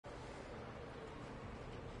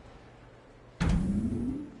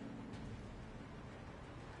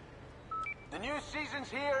season's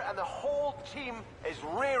here and the whole team is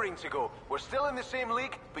raring to go. We're still in the same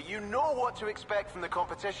league, but you know what to expect from the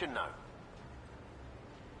competition now.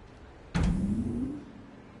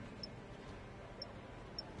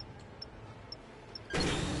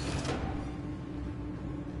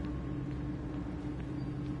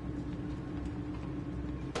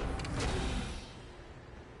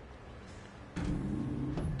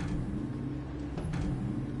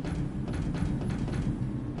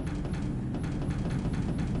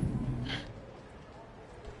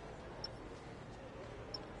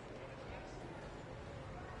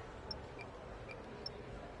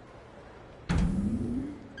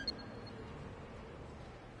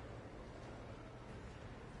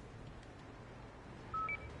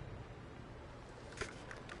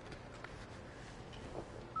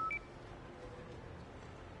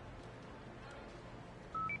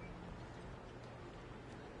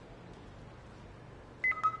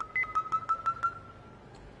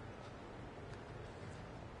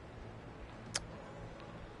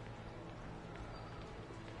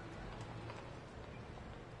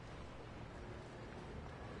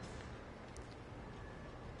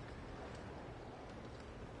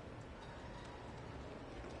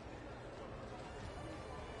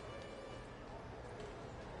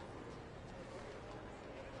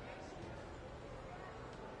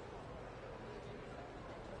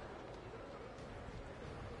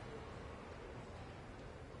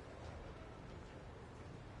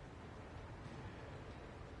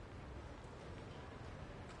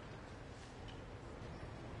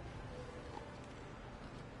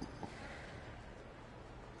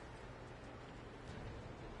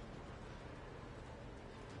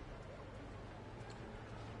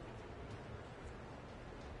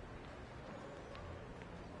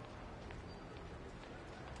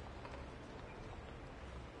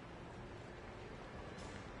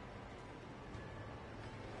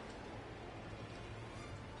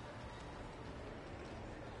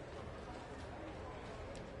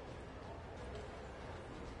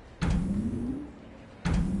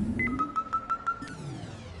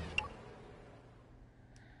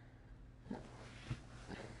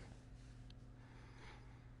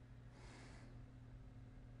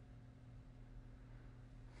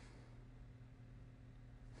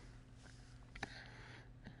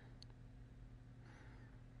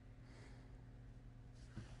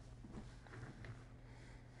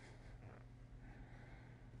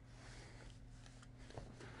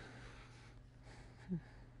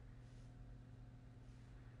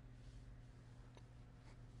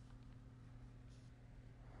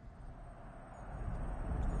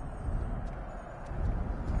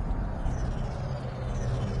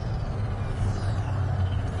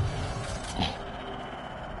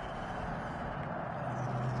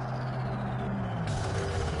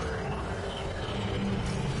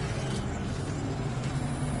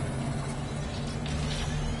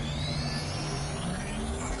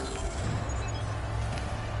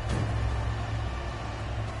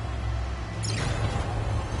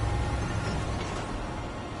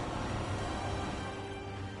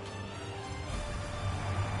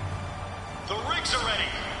 The rigs are ready.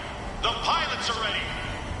 The pilots are ready.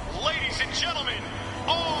 Ladies and gentlemen,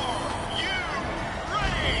 are you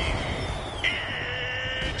ready?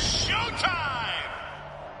 It's showtime!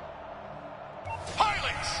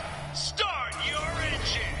 Pilots, start your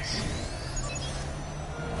engines.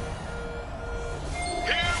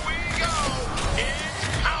 Here we go. It's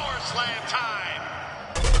Power Slam time.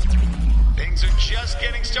 Things are just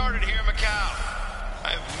getting started here in Macau.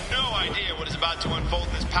 I have no idea what is about to unfold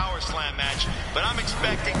in this Power Slam match, but I'm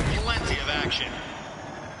expecting plenty of action.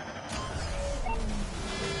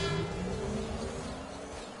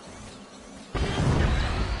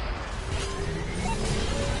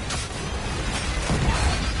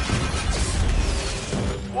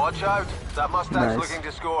 Watch out. That Mustang's looking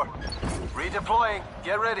to score. Redeploying.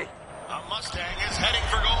 Get ready. The Mustang is heading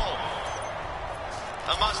for goal.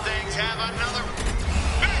 The Mustangs have another...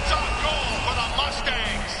 It's on goal for the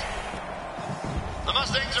Mustangs. The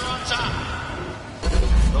Mustangs are on top.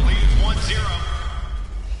 The lead is 1-0.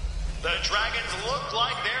 The Dragons look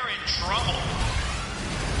like they're in trouble.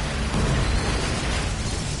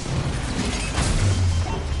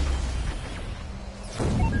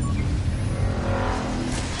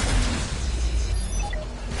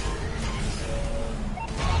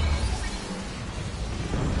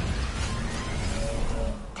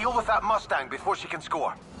 Deal with that Mustang before she can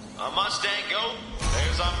score. A Mustang go.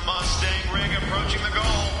 There's a Mustang rig approaching the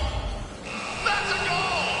goal. That's a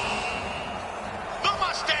goal! The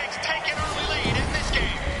Mustangs take an early lead in this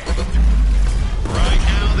game. Right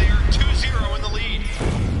now they are 2-0 in the lead.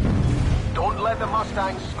 Don't let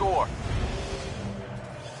Mustangs score.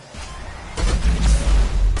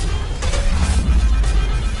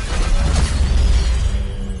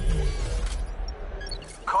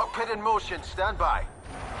 Cockpit in motion, stand by.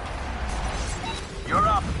 You're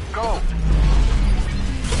up, go.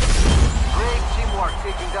 Great teamwork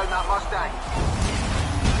taking down that Mustang.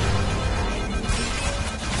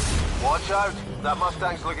 Watch out, that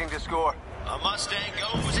Mustang's looking to score. A Mustang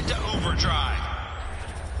goes into overdrive.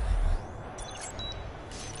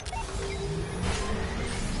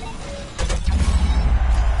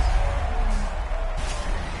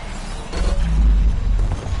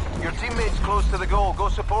 Your teammate's close to the goal. Go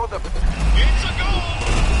support them. It's a goal!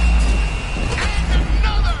 And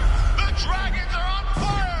another! The Dragons are on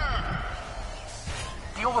fire!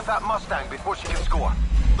 Deal with that Mustang before she can score.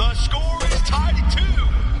 The score is tied at 2.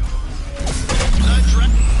 The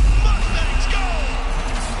Mustangs go!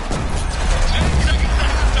 10 seconds to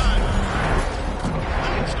halftime.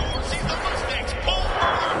 That score sees the Mustangs pull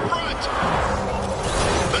further in front.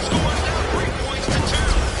 The score is now 3 points to 2.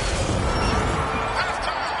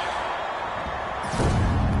 Halftime.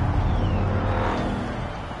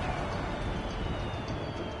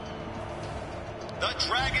 The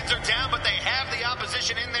Dragons are down, but they have the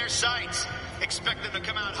opposition in their sights. Expect them to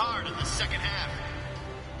come out hard in the second half.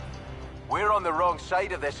 We're on the wrong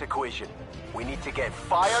side of this equation. We need to get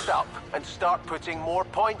fired up and start putting more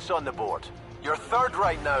points on the board. You're third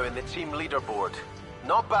right now in the team leaderboard.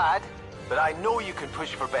 Not bad, but I know you can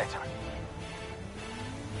push for better.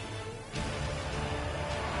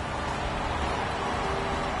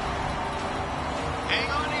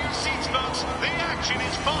 Hang on to your seats, folks. The action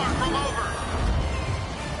is far from over.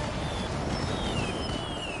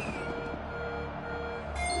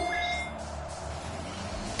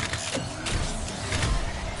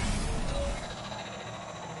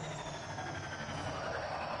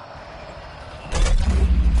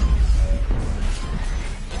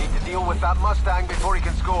 Deal with that Mustang before he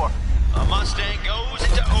can score. A Mustang goes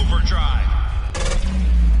into overdrive.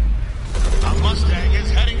 A Mustang is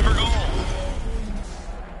heading for goal.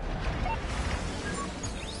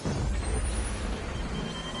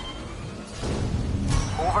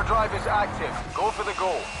 Overdrive is active. Go for the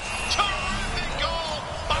goal. Terrific goal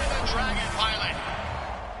by the Dragon pilot.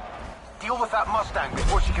 Deal with that Mustang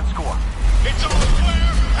before she can score. It's all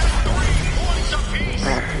square and 3 points apiece.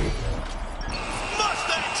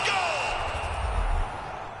 Mustangs go!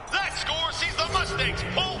 That score sees the Mustangs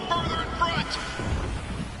pull further in front.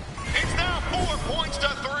 It's now 4 points to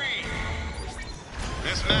 3.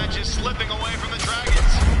 This match is slipping away from the Dragons.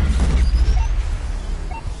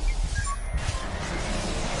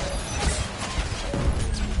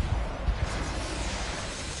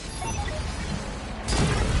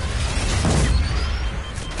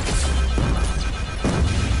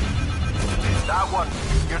 That one.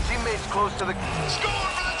 Your teammate's close to the... Score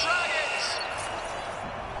for the Dragons!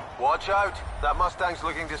 Watch out. That Mustang's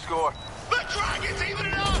looking to score. The Dragons even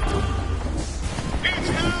it up! It's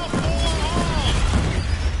now 4-all!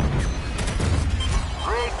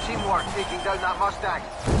 Great teamwork taking down that Mustang.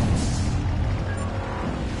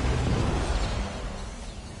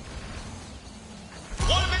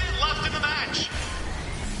 One minute left in the match.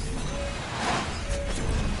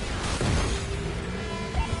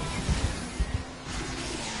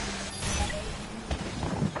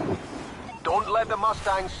 Don't let the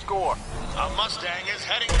Mustang score. A Mustang is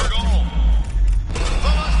heading for goal. The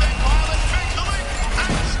Mustang pilot fakes the lead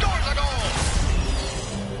and scores a goal.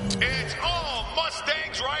 It's all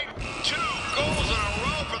Mustangs, right? 2 goals in a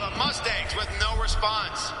row for the Mustangs with no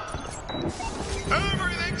response.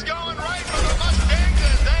 Everything's going right for the Mustangs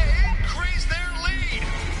as they increase their lead.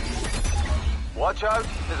 Watch out.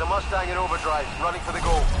 There's a Mustang in overdrive running for the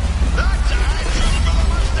goal. That's a hat trick for the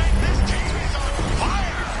Mustangs. This team is on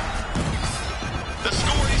fire. The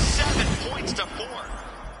score is 7 points to 4.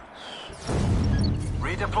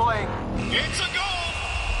 Redeploying. It's a goal!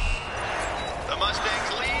 The Mustangs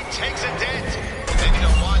lead takes a dent. They need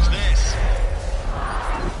to watch this.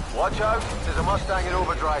 Watch out. There's a Mustang in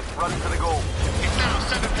overdrive running for the goal. It's now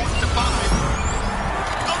 7 points to 5.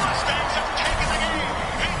 The Mustangs have taken the game.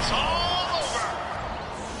 It's all over.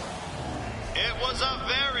 It was a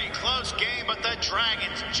very close game, but the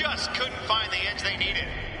Dragons just couldn't find the edge they needed.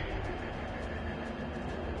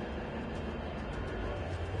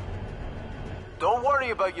 Don't worry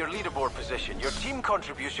about your leaderboard position. Your team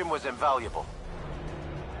contribution was invaluable.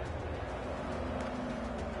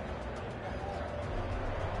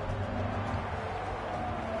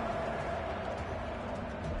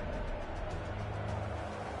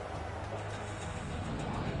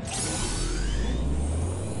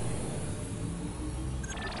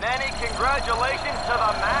 Many congratulations. Congratulations to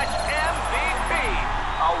the match MVP.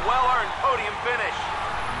 A well-earned podium finish.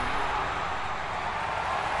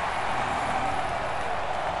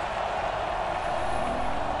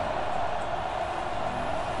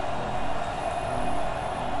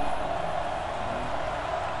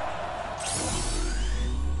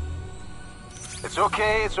 It's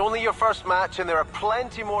okay, it's only your first match and there are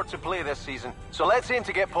plenty more to play this season. So let's aim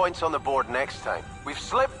to get points on the board next time. We've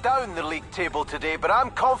slipped down the league table today, but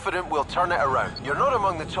I'm confident we'll turn it around. You're not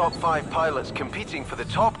among the top 5 pilots competing for the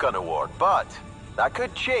Top Gun award, but that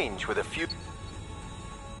could change with a few...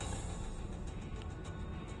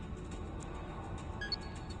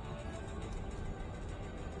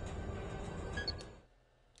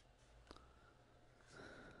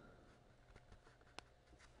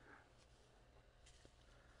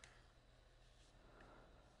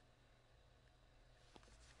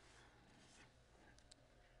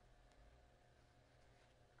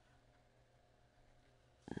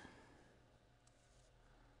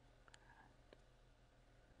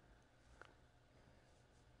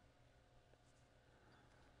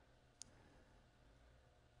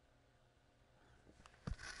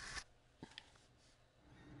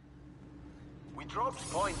 We dropped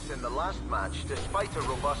points in the last match despite a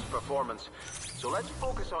robust performance, so let's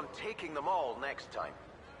focus on taking them all next time.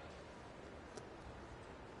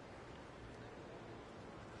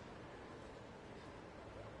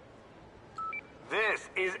 This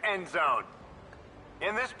is End Zone.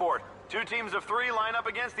 In this sport, 2 teams of 3 line up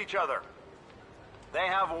against each other. They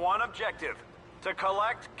have one objective: to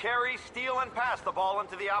collect, carry, steal, and pass the ball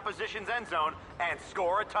into the opposition's end zone and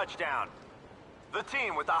score a touchdown. The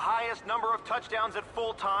team with the highest number of touchdowns at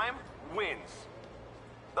full time wins.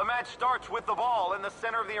 The match starts with the ball in the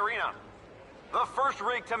center of the arena. The first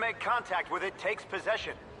rig to make contact with it takes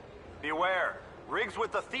possession. Beware, rigs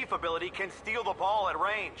with the thief ability can steal the ball at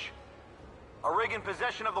range. A rig in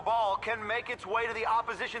possession of the ball can make its way to the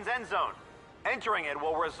opposition's end zone. Entering it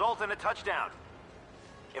will result in a touchdown.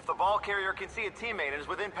 If the ball carrier can see a teammate and is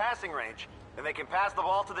within passing range, then they can pass the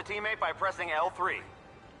ball to the teammate by pressing L3.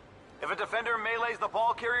 If a defender melees the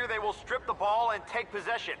ball carrier, they will strip the ball and take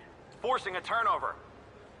possession, forcing a turnover.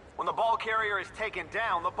 When the ball carrier is taken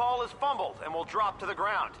down, the ball is fumbled and will drop to the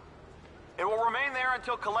ground. It will remain there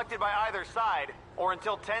until collected by either side, or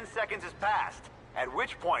until 10 seconds is passed, at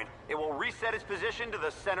which point it will reset its position to the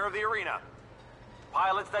center of the arena.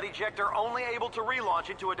 Pilots that eject are only able to relaunch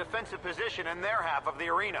into a defensive position in their half of the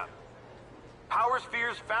arena. Power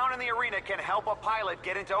spheres found in the arena can help a pilot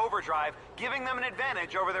get into overdrive, giving them an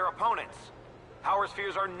advantage over their opponents. Power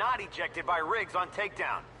spheres are not ejected by rigs on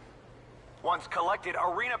takedown. Once collected,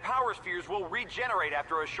 arena power spheres will regenerate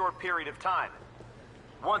after a short period of time.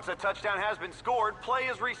 Once a touchdown has been scored, play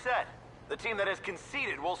is reset. The team that has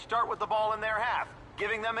conceded will start with the ball in their half,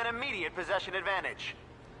 giving them an immediate possession advantage.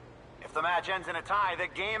 If the match ends in a tie, the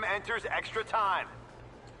game enters extra time.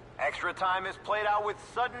 Extra time is played out with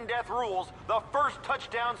sudden death rules. The first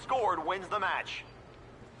touchdown scored wins the match.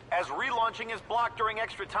 As relaunching is blocked during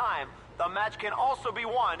extra time, the match can also be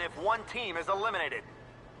won if one team is eliminated.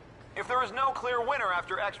 If there is no clear winner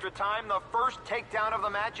after extra time, the first takedown of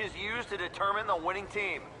the match is used to determine the winning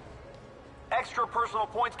team. Extra personal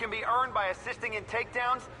points can be earned by assisting in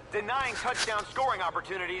takedowns, denying touchdown scoring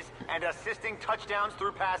opportunities, and assisting touchdowns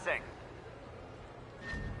through passing.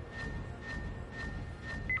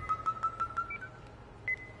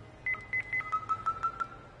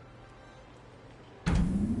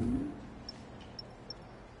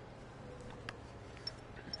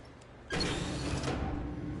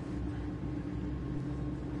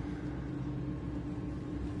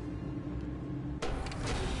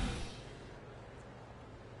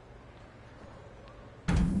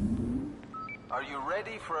 Are you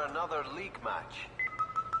ready for another league match?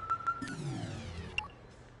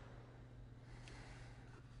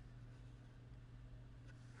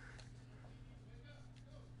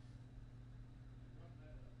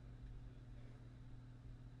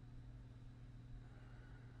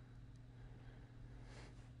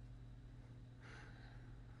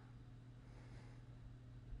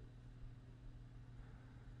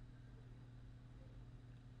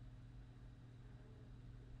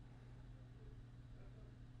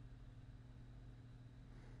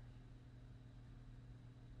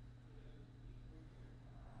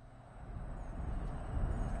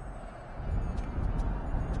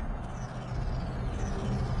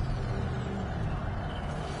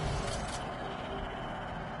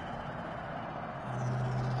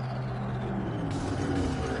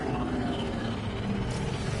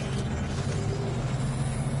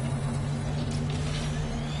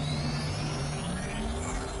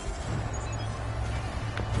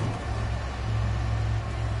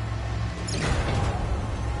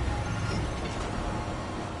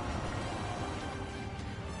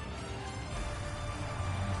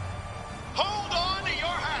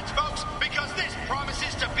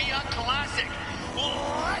 promises to be a classic.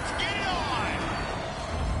 Let's get it on!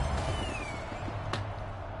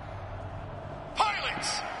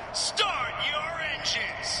 Pilots, start your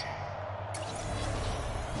engines!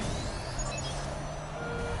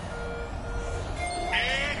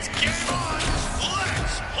 It's game on!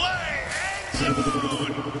 Let's play End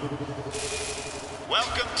Zone!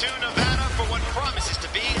 Welcome to Nevada for what promises to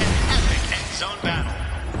be an epic End Zone battle.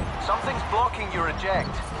 Something's blocking your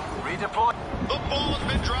eject. Redeploy. The ball has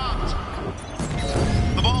been dropped.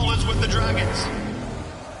 The ball is with the Dragons.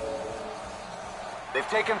 They've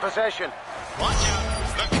taken possession. Watch out.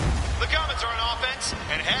 The Comets are on offense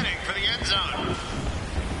and heading for the end zone.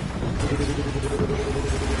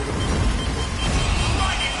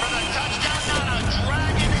 Fighting for the touchdown, not a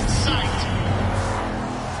Dragon in sight.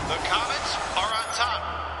 The Comets are on top.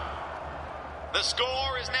 The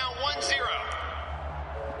score is now 1-0.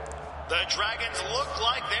 The Dragons look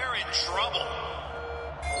like they're in trouble.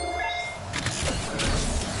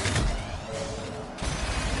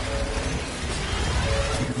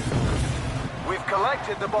 We've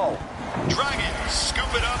collected the ball. Dragons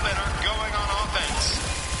scoop it up and are going on offense.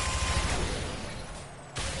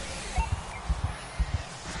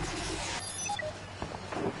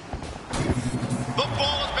 The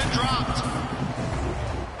ball has been dropped.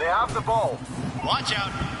 They have the ball. Watch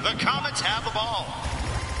out. The Comets have the ball.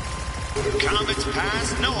 Comets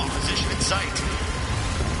pass, no opposition in sight.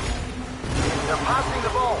 They're passing the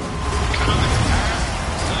ball. Comets pass.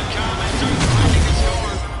 The Comets are finding a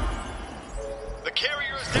score. The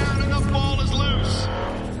carrier is down and the ball is loose.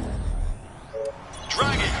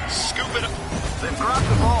 Dragons scoop it up. They've grabbed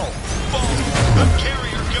the ball. The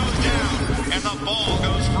carrier goes down and the ball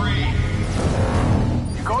goes free.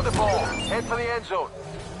 You got the ball. Head for the end zone.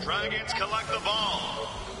 Dragons collect the ball.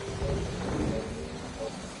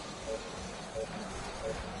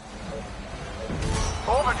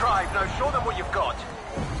 Overdrive. Now show them what you've got.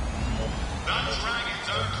 The Dragons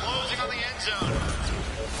are closing on the end zone.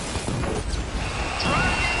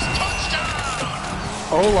 Dragons touchdown!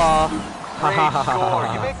 Hola. Great score.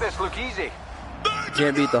 You make this look easy.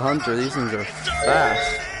 Can't beat the Hunter. These things are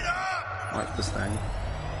fast. I like this thing.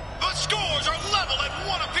 The scores are level at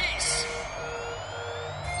 1 apiece.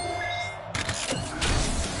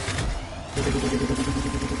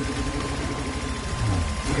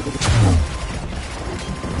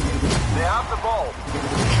 They have the ball.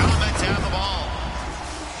 Comets have the ball.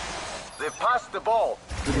 They've passed the ball.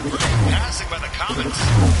 Great passing by the Comets.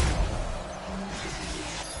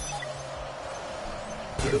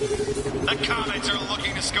 The Comets are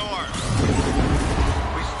looking to score.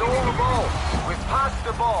 We stole the ball. We've passed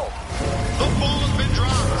the ball. The ball has been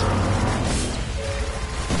dropped.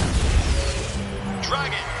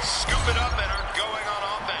 Dragons scoop it up and are going on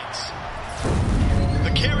offense.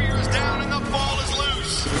 The carrier is down and the ball is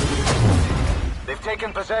loose. They've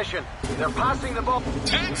taken possession. They're passing the ball.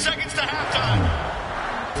 10 seconds to halftime.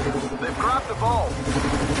 They've grabbed the ball. The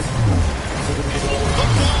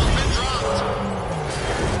ball's been dropped.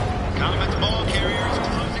 Comets ball carrier is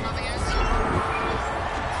closing on the end zone.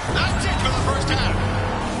 That's it for the first half.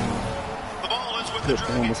 The ball is with the They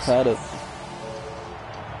almost Dragons. had it.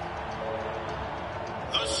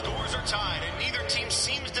 The scores are tied and neither team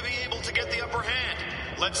seems to be able to get the upper hand.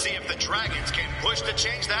 Let's see if the Dragons can push to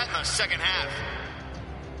change that in the second half.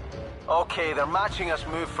 Okay, they're matching us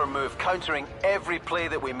move for move, countering every play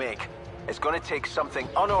that we make. It's going to take something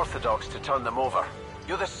unorthodox to turn them over.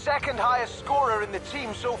 You're the second highest scorer in the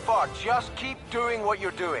team so far. Just keep doing what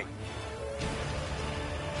you're doing.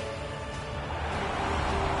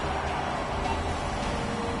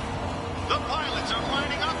 The pilots are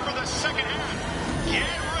lining up for the second half.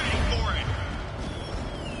 Get ready for it.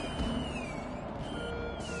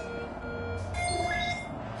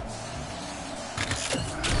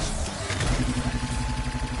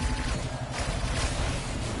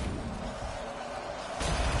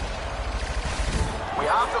 We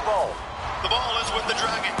have the ball. The ball is with the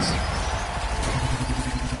Dragons.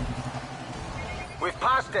 We've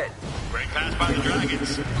passed it. Great pass by the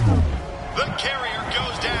Dragons. The carrier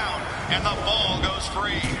goes down, and the ball goes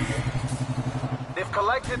free. They've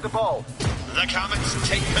collected the ball. The Comets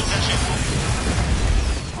take possession.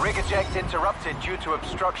 Rig eject interrupted due to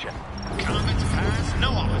obstruction. Comets pass, no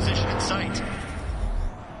opposition in sight.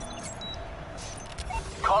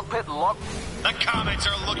 Cockpit locked. The Comets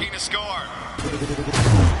are looking to score.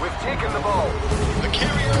 We've taken the ball. The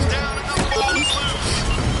carrier is down, and the ball is loose.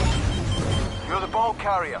 You're the ball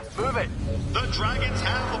carrier. Move it. The Dragons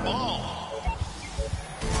have the ball.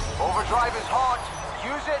 Overdrive is hot.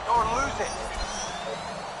 Use it or lose it.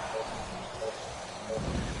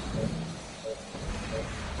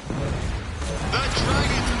 The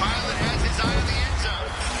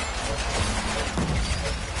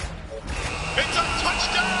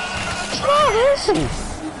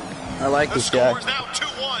I like The this score guy. is now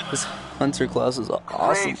 2-1. This hunter class is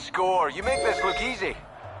awesome. Great score. You make this look easy.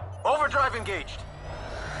 Overdrive engaged.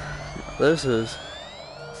 This is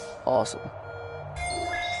awesome.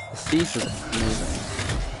 The siege is amazing.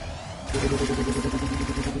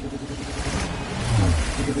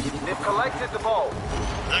 They've collected the ball.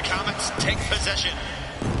 The Comets take possession.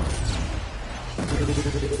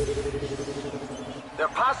 They're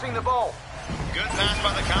passing the ball. Good pass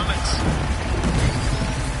by the Comets.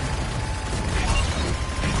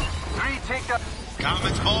 3 take that.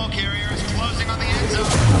 Comets ball carrier is closing on the end zone.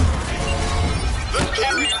 The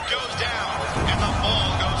carrier goes down, and the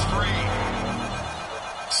ball goes free.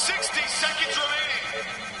 60 seconds remaining.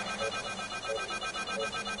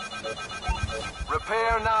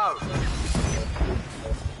 Repair now.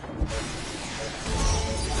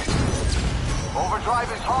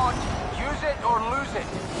 Overdrive is hot. Use it or lose it.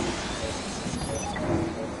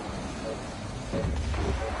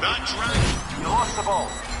 The Dragon. You lost the ball.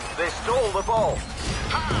 They stole the ball.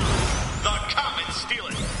 The Comets steal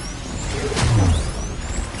it.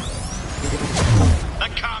 The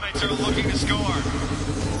Comets are looking to score.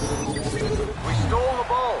 We stole the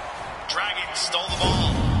ball. Dragons stole the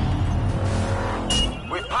ball.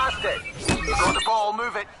 We've passed it. You got the ball.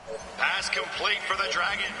 Move it. Pass complete for the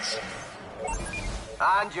Dragons.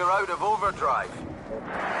 And you're out of overdrive.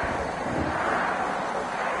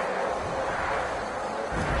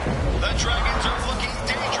 The Dragons are looking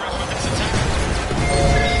dangerous with this attack. The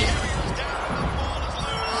carrier's down and the ball is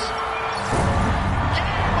loose.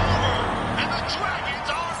 Game over, and the Dragons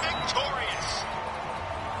are victorious.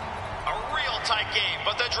 A real tight game,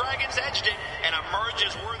 but the Dragons edged it and emerged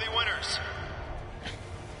as worthy winners.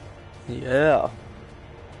 Yeah.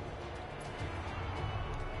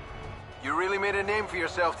 You really made a name for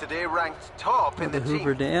yourself today, ranked top in The the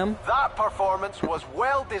Hoover team. Dam? That performance was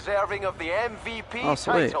well deserving of the MVP Oh,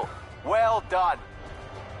 sweet. title. Well done.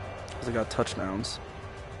 Because I got touchdowns.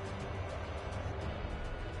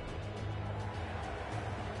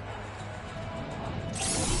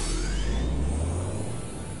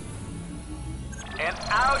 An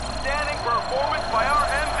outstanding performance by our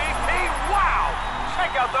MVP. Wow!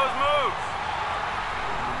 Check out those moves.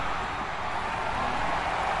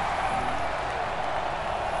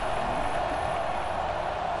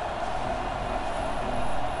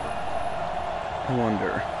 I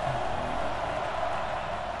wonder.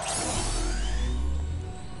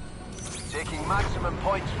 Taking maximum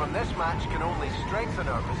points from this match can only strengthen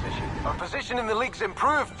our position. Our position in the league's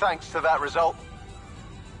improved thanks to that result.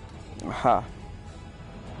 Aha.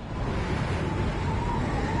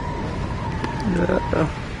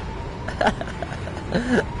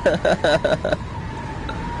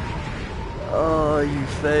 Oh, you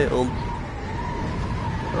failed.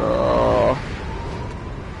 Oh.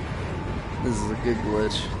 This is a good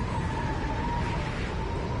glitch.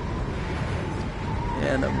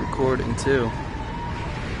 And I'm recording too.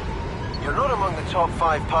 You're not among the top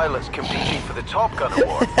 5 pilots competing for the Top Gun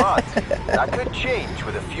award, but that could change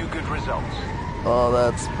with a few good results. Oh,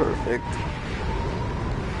 that's perfect.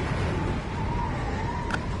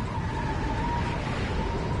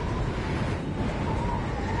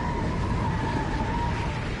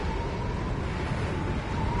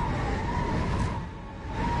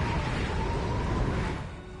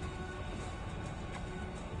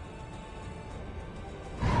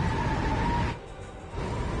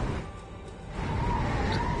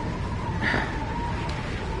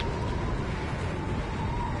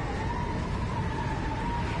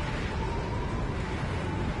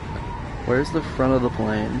 Where's the front of the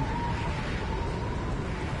plane?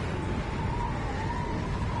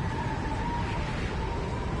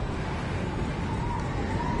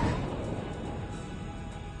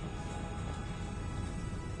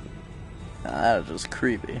 That is just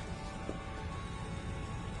creepy.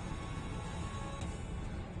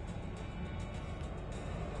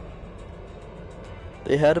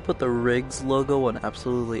 They had to put the Riggs logo on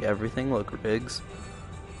absolutely everything. Look, Riggs.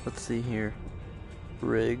 Let's see here.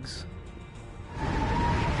 Riggs.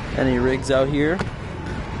 Any rigs out here?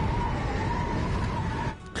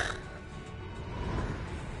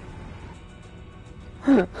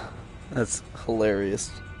 That's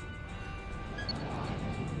hilarious.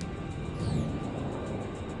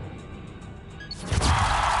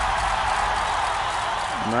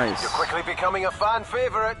 Nice. You're quickly becoming a fan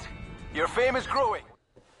favorite. Your fame is growing.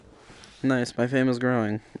 Nice, my fame is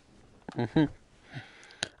growing.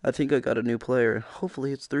 I think I got a new player.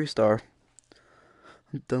 Hopefully it's 3-star.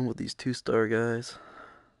 I'm done with these 2-star guys.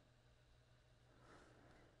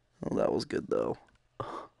 Oh, that was good though.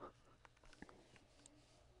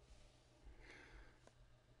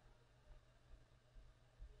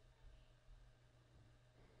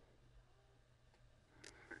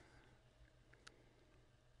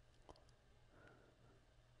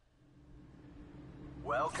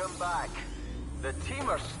 Welcome back. The team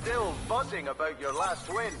are still buzzing about your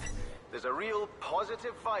last win. There's a real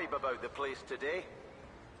positive vibe about the place today.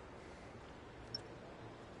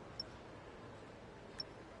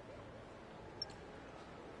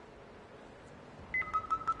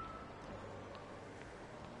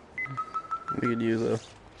 We could use a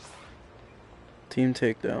team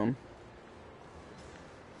takedown.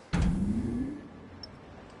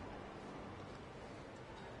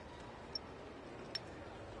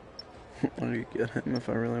 I could get him if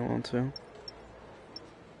I really want to.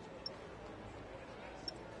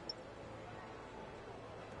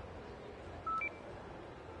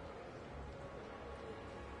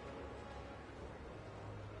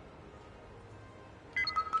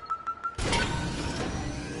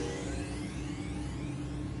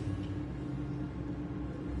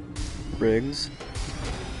 Riggs.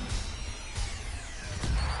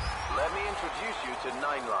 Let me introduce you to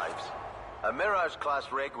Nine Lives, a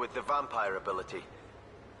Mirage-class rig with the Vampire ability.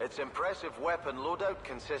 Its impressive weapon loadout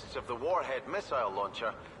consists of the Warhead missile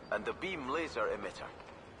launcher and the beam laser emitter.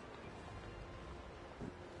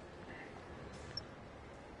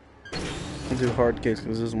 I'll do hard kicks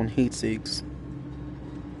because this one heat seeks.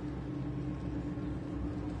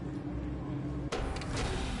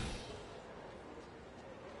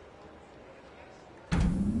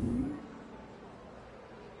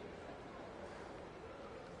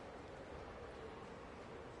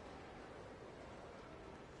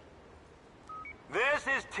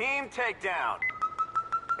 This is Team Takedown.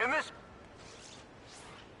 In this...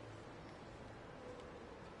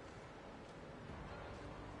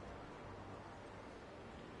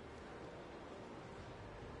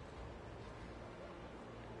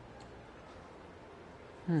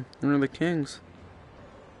 Where are the Kings?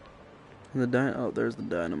 The oh, there's the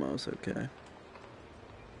Dynamos, okay.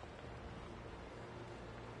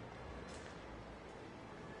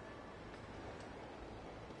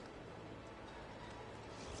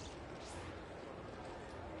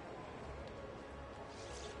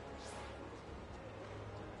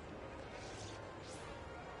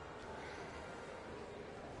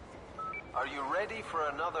 Are you ready for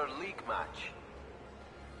another league match?